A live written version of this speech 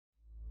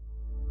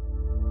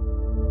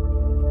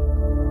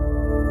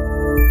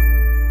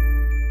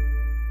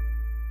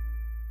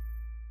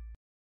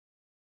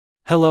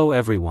Hello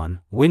everyone,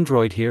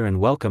 Windroid here and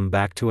welcome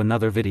back to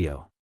another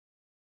video.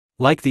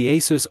 Like the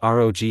ASUS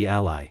ROG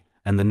Ally,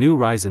 and the new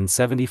Ryzen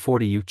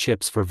 7040U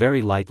chips for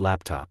very light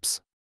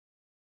laptops.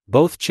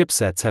 Both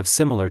chipsets have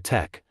similar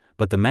tech,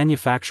 but the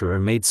manufacturer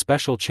made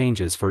special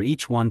changes for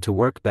each one to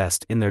work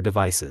best in their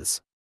devices.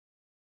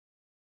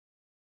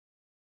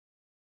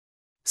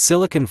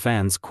 Silicon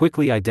fans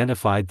quickly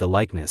identified the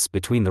likeness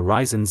between the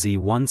Ryzen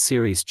Z1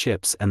 series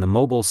chips and the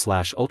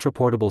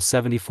mobile/ultraportable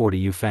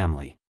 7040U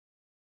family.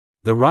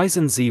 The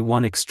Ryzen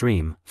Z1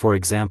 Extreme, for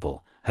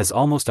example, has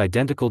almost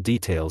identical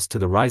details to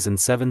the Ryzen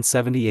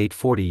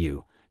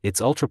 7040U,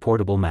 its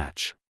ultraportable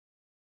match.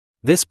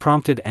 This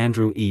prompted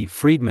Andrew E.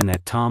 Friedman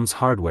at Tom's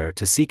Hardware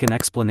to seek an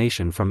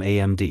explanation from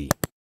AMD.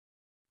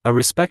 A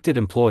respected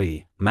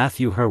employee,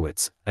 Matthew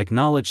Hurwitz,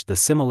 acknowledged the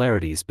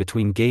similarities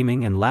between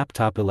gaming and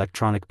laptop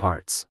electronic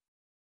parts.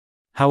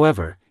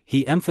 However,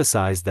 he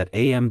emphasized that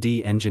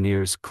AMD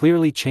engineers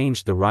clearly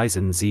changed the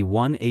Ryzen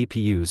Z1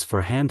 APUs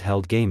for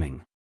handheld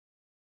gaming.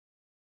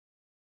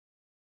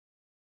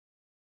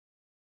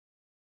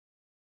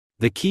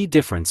 The key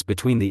difference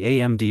between the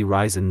AMD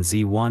Ryzen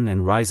Z1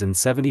 and Ryzen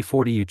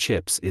 7040U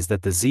chips is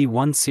that the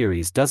Z1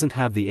 series doesn't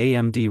have the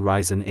AMD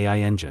Ryzen AI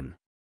engine.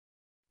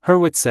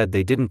 Hurwitz said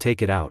they didn't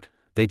take it out,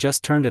 they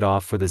just turned it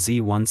off for the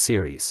Z1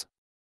 series.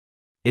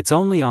 It's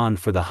only on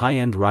for the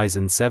high-end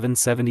Ryzen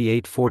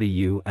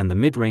 7040U and the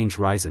mid-range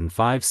Ryzen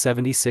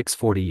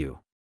 7040U.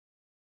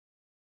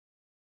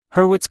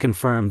 Hurwitz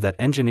confirmed that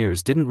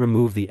engineers didn't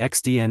remove the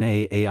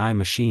XDNA AI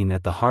machine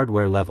at the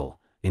hardware level.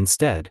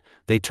 Instead,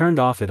 they turned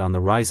off it on the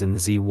Ryzen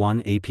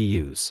Z1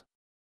 APUs.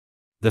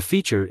 The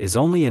feature is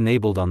only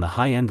enabled on the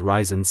high-end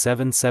Ryzen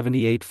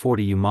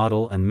 7040U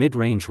model and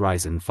mid-range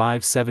Ryzen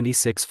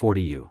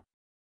 7040U.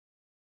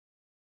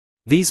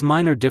 These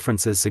minor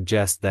differences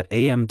suggest that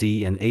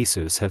AMD and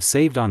ASUS have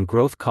saved on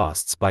growth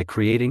costs by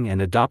creating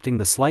and adopting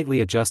the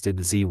slightly adjusted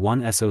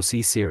Z1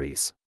 SoC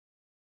series.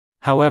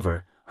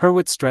 However,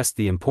 Hurwitz stressed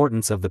the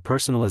importance of the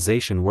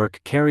personalization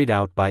work carried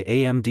out by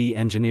AMD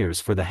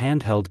engineers for the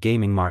handheld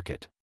gaming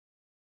market.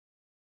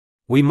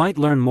 We might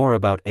learn more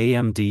about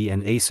AMD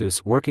and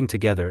ASUS working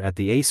together at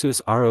the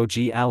ASUS ROG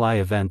Ally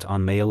event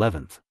on May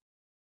 11th.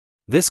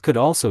 This could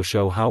also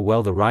show how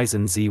well the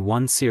Ryzen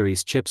Z1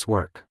 series chips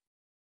work.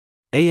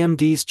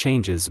 AMD's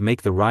changes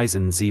make the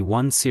Ryzen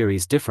Z1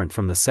 series different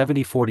from the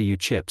 7040U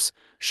chips,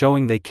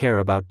 showing they care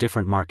about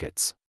different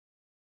markets.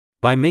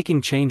 By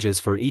making changes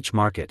for each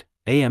market,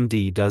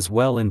 AMD does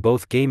well in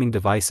both gaming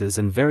devices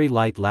and very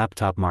light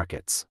laptop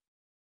markets.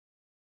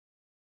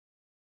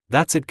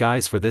 That's it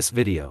guys for this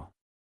video.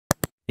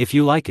 If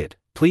you like it,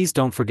 please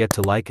don't forget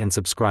to like and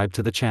subscribe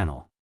to the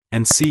channel.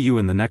 And see you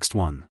in the next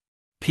one.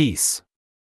 Peace.